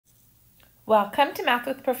Welcome to Math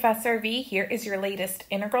with Professor V. Here is your latest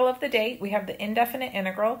integral of the day. We have the indefinite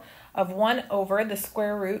integral of 1 over the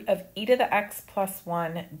square root of e to the x plus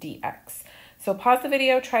 1 dx. So pause the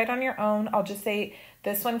video, try it on your own. I'll just say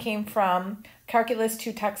this one came from Calculus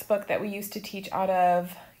 2 textbook that we used to teach out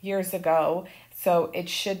of years ago. So it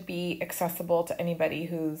should be accessible to anybody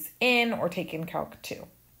who's in or taken Calc 2.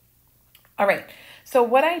 All right, so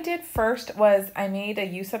what I did first was I made a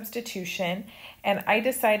u substitution and I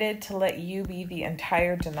decided to let u be the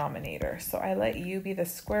entire denominator. So I let u be the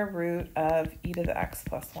square root of e to the x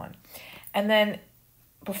plus 1. And then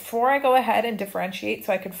before I go ahead and differentiate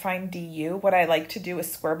so I could find du, what I like to do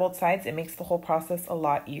is square both sides. It makes the whole process a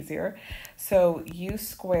lot easier. So u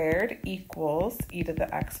squared equals e to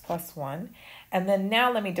the x plus 1. And then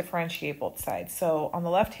now let me differentiate both sides. So on the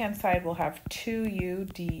left-hand side, we'll have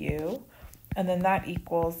 2u du. And then that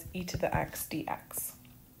equals e to the x dx.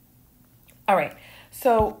 All right,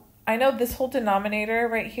 so I know this whole denominator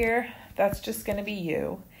right here, that's just going to be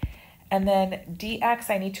u. And then dx,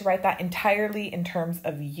 I need to write that entirely in terms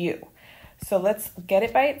of u. So let's get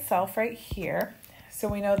it by itself right here. So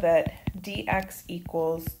we know that dx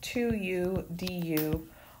equals 2u du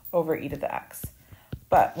over e to the x.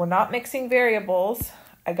 But we're not mixing variables.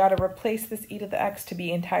 I got to replace this e to the x to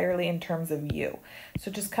be entirely in terms of u.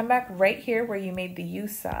 So just come back right here where you made the u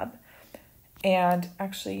sub. And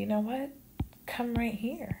actually, you know what? Come right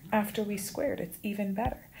here after we squared. It's even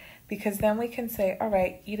better. Because then we can say, all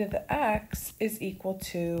right, e to the x is equal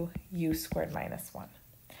to u squared minus 1.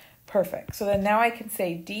 Perfect. So then now I can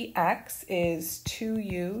say dx is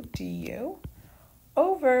 2u du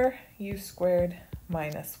over u squared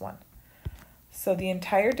minus 1. So the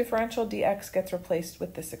entire differential dx gets replaced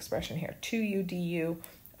with this expression here, 2u du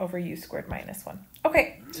over u squared minus 1.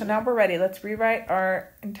 Okay, so now we're ready. Let's rewrite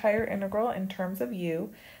our entire integral in terms of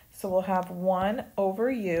u. So we'll have 1 over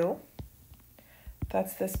u,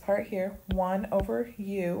 that's this part here, 1 over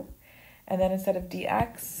u, and then instead of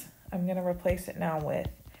dx, I'm going to replace it now with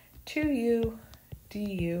 2u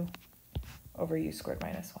du over u squared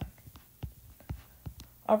minus 1.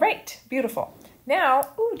 All right, beautiful. Now,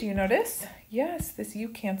 ooh, do you notice? Yes, this u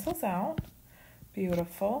cancels out.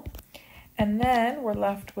 Beautiful. And then we're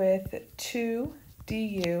left with 2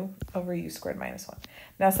 du over u squared minus 1.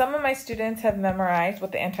 Now, some of my students have memorized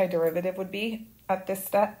what the antiderivative would be at this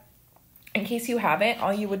step. In case you haven't,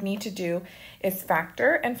 all you would need to do is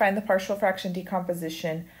factor and find the partial fraction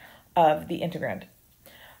decomposition of the integrand.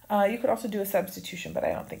 You could also do a substitution, but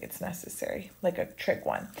I don't think it's necessary, like a trig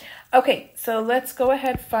one. Okay, so let's go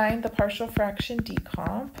ahead and find the partial fraction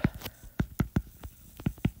decomp.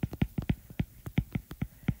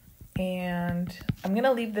 And I'm going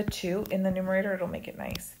to leave the 2 in the numerator. It'll make it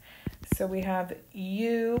nice. So we have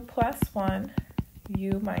u plus 1,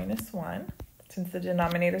 u minus 1. Since the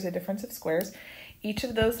denominator is a difference of squares, each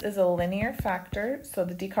of those is a linear factor. So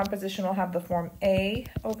the decomposition will have the form a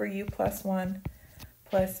over u plus 1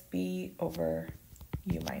 plus b over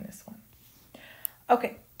u minus 1.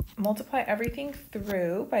 Okay, multiply everything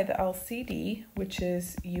through by the LCD, which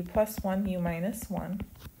is u plus 1, u minus 1.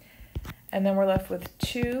 And then we're left with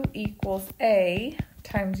 2 equals a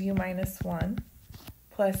times u minus 1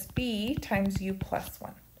 plus b times u plus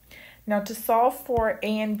 1. Now to solve for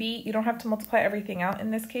a and b, you don't have to multiply everything out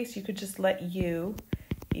in this case. You could just let u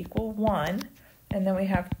equal 1. And then we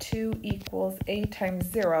have 2 equals a times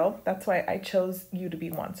 0. That's why I chose u to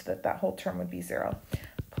be 1, so that that whole term would be 0.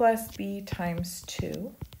 Plus b times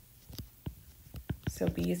 2. So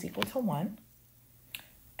b is equal to 1.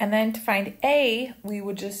 And then to find a, we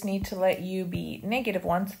would just need to let u be negative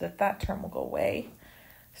 1, so that that term will go away.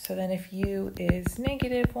 So then if u is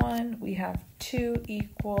negative 1, we have 2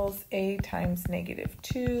 equals a times negative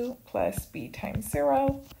 2 plus b times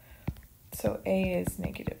 0. So a is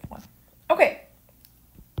negative 1. Okay.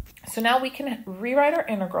 So now we can rewrite our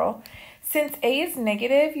integral. Since a is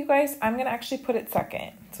negative, you guys, I'm going to actually put it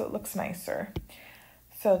second so it looks nicer.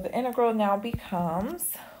 So the integral now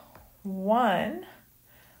becomes 1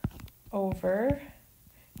 over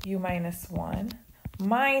u minus 1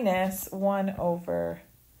 minus 1 over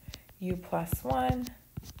u plus 1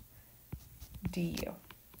 du.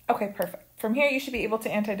 Okay, perfect. From here, you should be able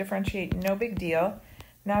to anti-differentiate, no big deal.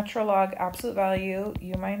 Natural log absolute value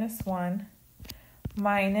u minus 1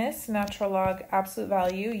 minus natural log absolute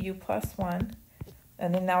value u plus 1.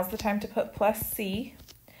 And then now's the time to put plus c.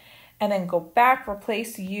 And then go back,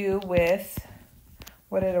 replace u with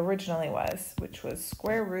what it originally was, which was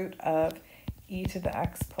square root of e to the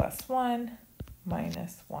x plus 1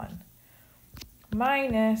 minus 1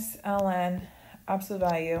 minus ln absolute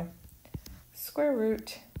value square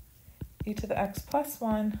root e to the x plus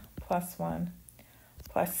 1 plus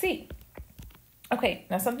c. Okay,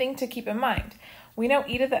 now something to keep in mind. We know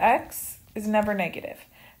e to the x is never negative.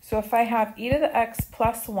 So if I have e to the x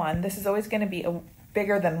plus 1, this is always going to be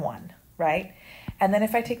bigger than 1, right? And then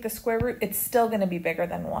if I take the square root, it's still going to be bigger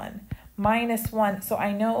than 1. Minus 1, so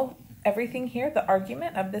I know everything here, the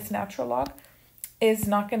argument of this natural log, is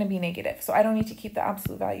not going to be negative. So I don't need to keep the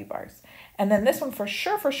absolute value bars. And then this one for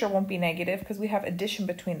sure won't be negative because we have addition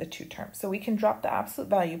between the two terms. So we can drop the absolute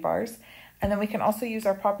value bars. And then we can also use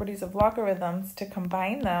our properties of logarithms to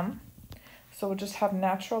combine them. So we'll just have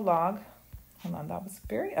natural log. Hold on, that was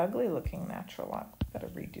very ugly looking natural log. Gotta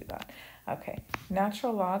redo that. Okay,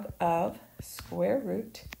 natural log of square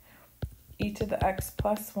root e to the x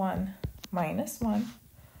plus 1 minus 1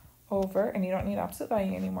 over, and you don't need absolute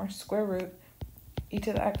value anymore, square root e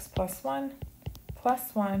to the x plus 1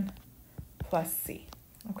 plus 1 plus c.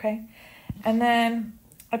 Okay, and then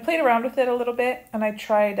I played around with it a little bit, and I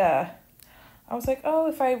tried I was like, oh,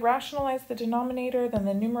 if I rationalize the denominator, then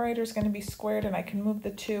the numerator is going to be squared and I can move the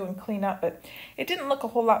 2 and clean up, but it didn't look a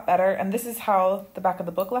whole lot better. And this is how the back of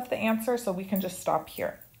the book left the answer, so we can just stop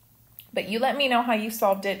here. But you let me know how you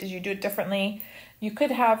solved it. Did you do it differently? You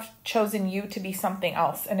could have chosen u to be something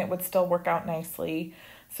else and it would still work out nicely.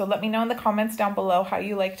 So let me know in the comments down below how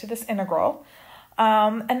you liked this integral.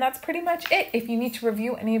 And that's pretty much it. If you need to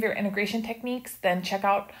review any of your integration techniques, then check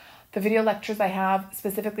out the video lectures I have,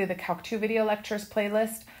 specifically the Calc 2 video lectures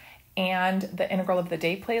playlist and the Integral of the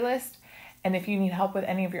Day playlist. And if you need help with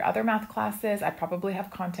any of your other math classes, I probably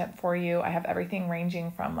have content for you. I have everything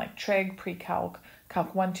ranging from like Trig, pre-calc,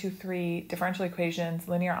 Calc 1, 2, 3, differential equations,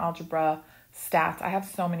 linear algebra, stats. I have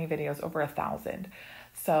so many videos, over 1,000.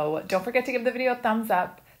 So don't forget to give the video a thumbs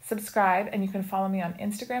up, subscribe, and you can follow me on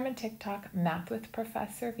Instagram and TikTok, Math with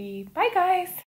Professor V. Bye guys!